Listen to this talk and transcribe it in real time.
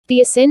The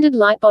ascended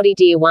light body,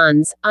 dear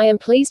ones, I am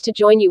pleased to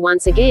join you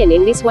once again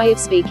in this way of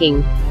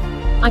speaking.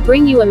 I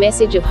bring you a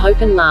message of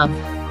hope and love.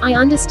 I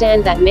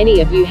understand that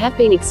many of you have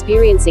been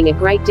experiencing a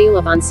great deal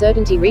of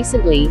uncertainty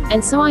recently,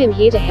 and so I am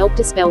here to help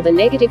dispel the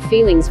negative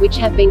feelings which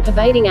have been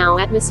pervading our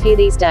atmosphere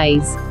these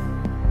days.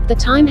 The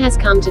time has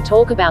come to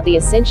talk about the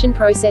ascension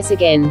process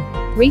again.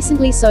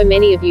 Recently, so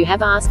many of you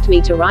have asked me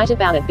to write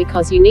about it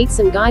because you need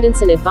some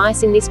guidance and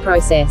advice in this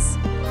process.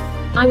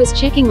 I was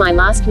checking my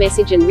last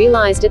message and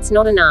realized it's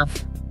not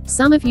enough.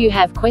 Some of you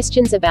have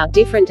questions about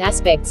different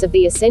aspects of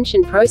the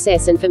ascension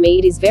process, and for me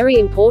it is very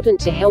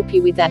important to help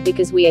you with that,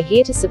 because we are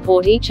here to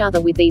support each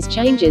other with these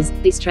changes,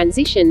 this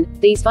transition,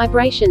 these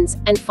vibrations,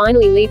 and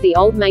finally leave the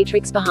old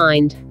matrix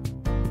behind.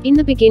 In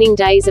the beginning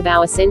days of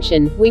our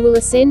ascension, we will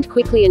ascend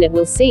quickly and it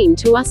will seem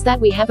to us that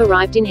we have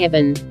arrived in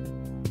heaven.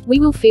 We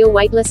will feel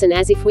weightless and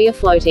as if we are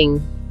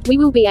floating. We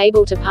will be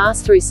able to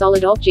pass through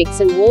solid objects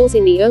and walls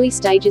in the early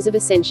stages of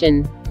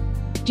ascension.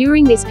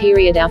 During this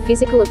period our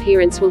physical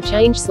appearance will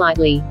change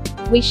slightly.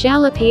 We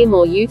shall appear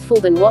more youthful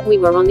than what we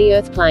were on the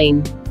earth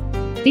plane.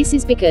 This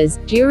is because,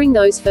 during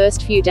those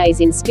first few days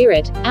in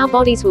spirit, our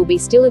bodies will be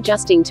still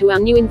adjusting to our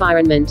new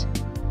environment.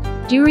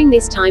 During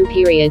this time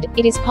period,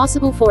 it is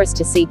possible for us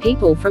to see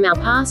people from our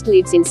past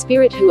lives in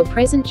spirit who are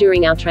present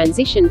during our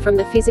transition from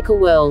the physical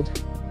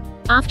world.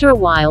 After a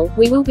while,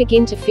 we will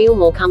begin to feel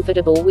more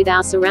comfortable with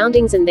our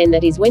surroundings, and then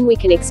that is when we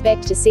can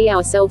expect to see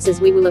ourselves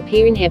as we will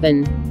appear in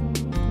heaven.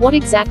 What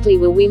exactly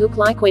will we look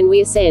like when we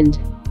ascend?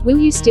 Will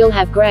you still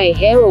have grey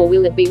hair, or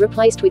will it be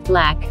replaced with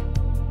black?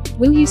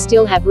 Will you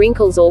still have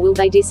wrinkles, or will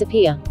they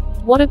disappear?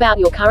 What about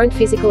your current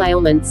physical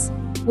ailments?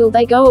 Will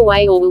they go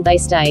away, or will they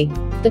stay?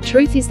 The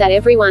truth is that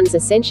everyone's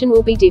ascension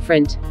will be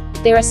different.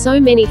 There are so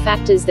many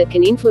factors that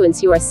can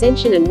influence your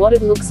ascension and what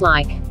it looks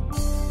like.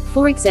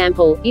 For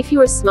example, if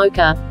you're a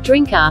smoker,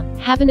 drinker,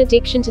 have an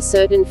addiction to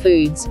certain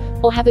foods,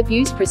 or have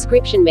abused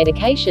prescription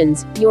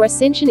medications, your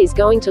ascension is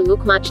going to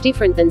look much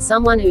different than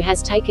someone who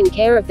has taken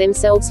care of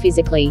themselves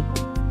physically.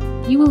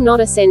 You will not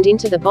ascend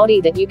into the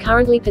body that you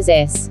currently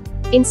possess.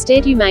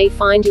 Instead, you may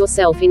find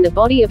yourself in the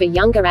body of a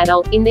younger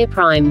adult, in their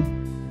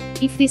prime.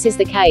 If this is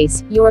the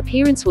case, your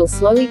appearance will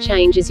slowly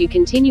change as you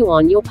continue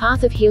on your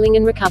path of healing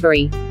and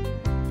recovery.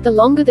 The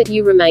longer that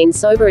you remain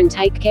sober and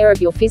take care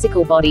of your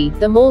physical body,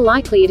 the more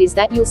likely it is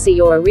that you'll see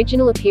your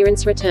original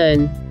appearance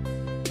return.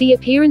 The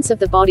appearance of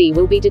the body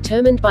will be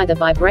determined by the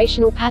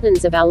vibrational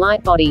patterns of our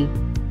light body.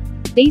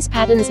 These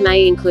patterns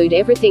may include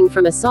everything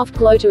from a soft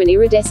glow to an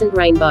iridescent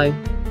rainbow.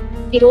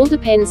 It all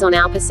depends on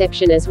our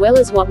perception as well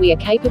as what we are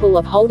capable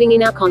of holding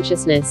in our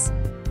consciousness.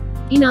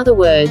 In other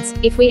words,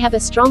 if we have a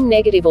strong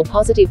negative or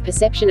positive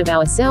perception of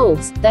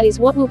ourselves, that is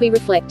what will be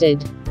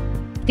reflected.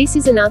 This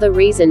is another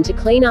reason to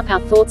clean up our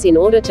thoughts in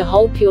order to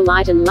hold pure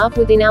light and love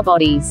within our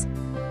bodies.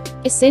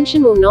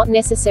 Ascension will not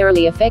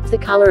necessarily affect the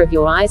color of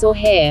your eyes or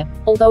hair,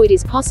 although it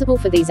is possible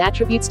for these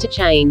attributes to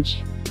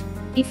change.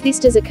 If this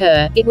does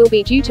occur, it will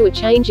be due to a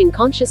change in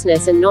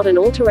consciousness and not an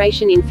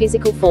alteration in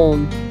physical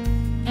form.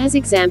 As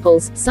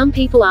examples, some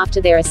people after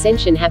their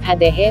ascension have had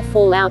their hair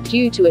fall out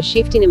due to a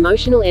shift in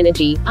emotional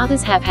energy,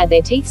 others have had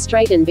their teeth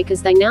straightened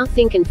because they now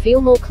think and feel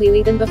more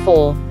clearly than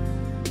before.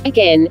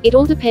 Again, it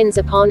all depends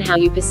upon how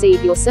you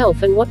perceive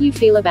yourself and what you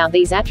feel about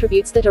these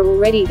attributes that are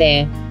already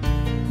there.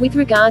 With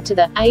regard to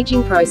the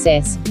aging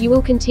process, you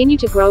will continue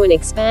to grow and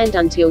expand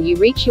until you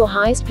reach your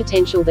highest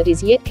potential that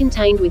is yet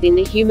contained within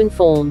the human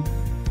form.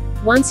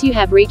 Once you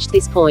have reached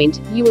this point,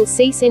 you will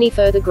cease any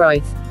further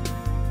growth.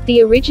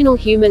 The original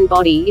human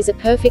body is a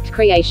perfect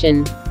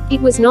creation.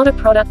 It was not a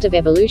product of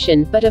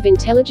evolution, but of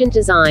intelligent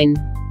design.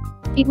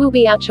 It will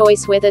be our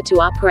choice whether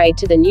to upgrade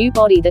to the new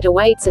body that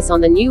awaits us on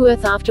the new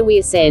earth after we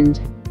ascend.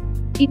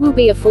 It will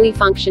be a fully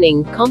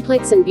functioning,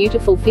 complex and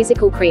beautiful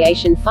physical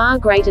creation far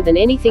greater than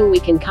anything we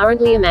can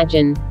currently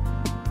imagine.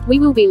 We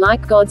will be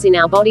like gods in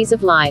our bodies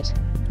of light.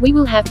 We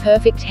will have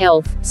perfect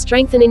health,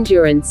 strength and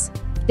endurance.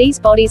 These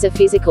bodies are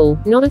physical,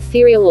 not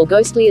ethereal or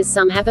ghostly as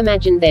some have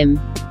imagined them.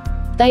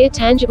 They are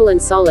tangible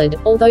and solid,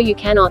 although you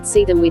cannot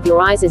see them with your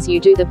eyes as you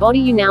do the body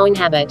you now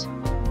inhabit.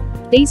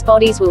 These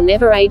bodies will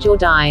never age or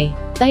die.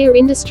 They are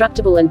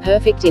indestructible and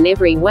perfect in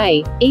every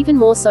way, even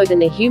more so than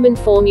the human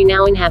form you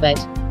now inhabit.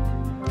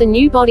 The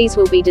new bodies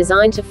will be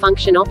designed to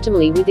function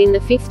optimally within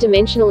the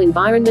fifth-dimensional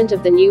environment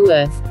of the new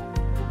Earth.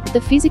 The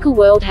physical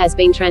world has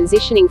been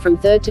transitioning from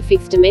third to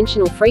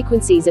fifth-dimensional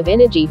frequencies of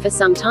energy for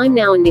some time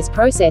now, and this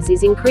process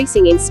is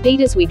increasing in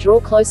speed as we draw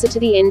closer to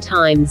the end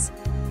times.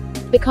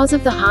 Because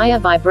of the higher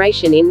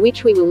vibration in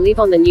which we will live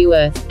on the new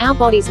Earth, our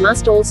bodies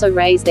must also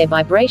raise their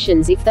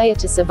vibrations if they are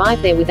to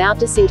survive there without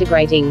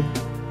disintegrating.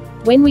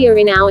 When we are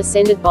in our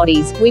ascended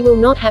bodies, we will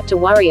not have to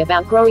worry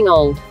about growing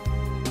old.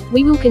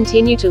 We will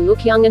continue to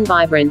look young and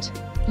vibrant.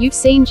 You've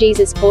seen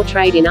Jesus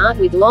portrayed in art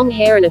with long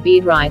hair and a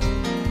beard, right?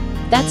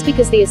 That's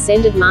because the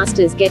ascended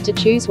masters get to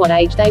choose what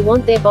age they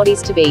want their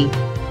bodies to be.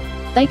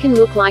 They can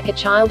look like a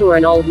child or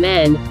an old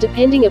man,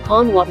 depending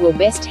upon what will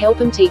best help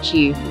them teach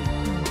you.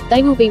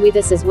 They will be with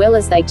us as well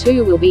as they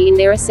too will be in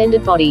their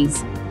ascended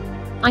bodies.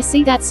 I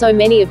see that so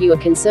many of you are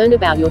concerned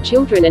about your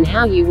children and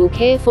how you will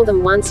care for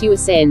them once you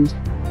ascend.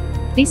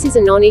 This is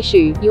a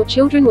non-issue, your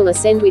children will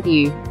ascend with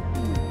you.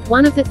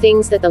 One of the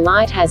things that the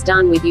light has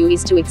done with you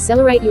is to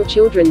accelerate your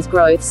children's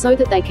growth so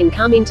that they can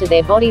come into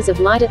their bodies of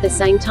light at the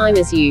same time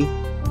as you.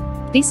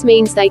 This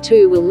means they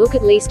too will look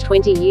at least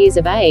 20 years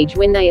of age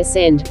when they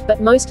ascend, but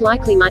most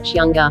likely much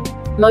younger.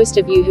 Most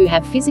of you who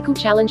have physical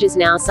challenges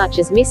now, such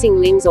as missing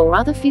limbs or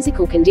other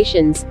physical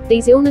conditions,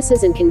 these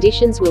illnesses and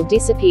conditions will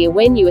disappear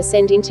when you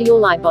ascend into your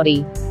light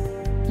body.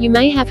 You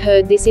may have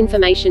heard this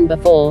information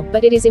before,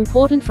 but it is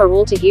important for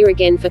all to hear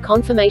again for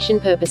confirmation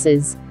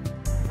purposes.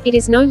 It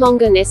is no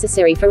longer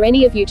necessary for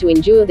any of you to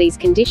endure these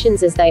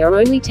conditions, as they are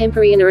only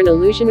temporary and are an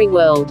illusionary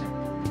world.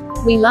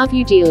 We love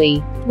you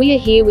dearly. We are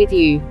here with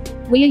you.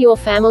 We are your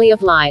family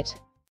of light.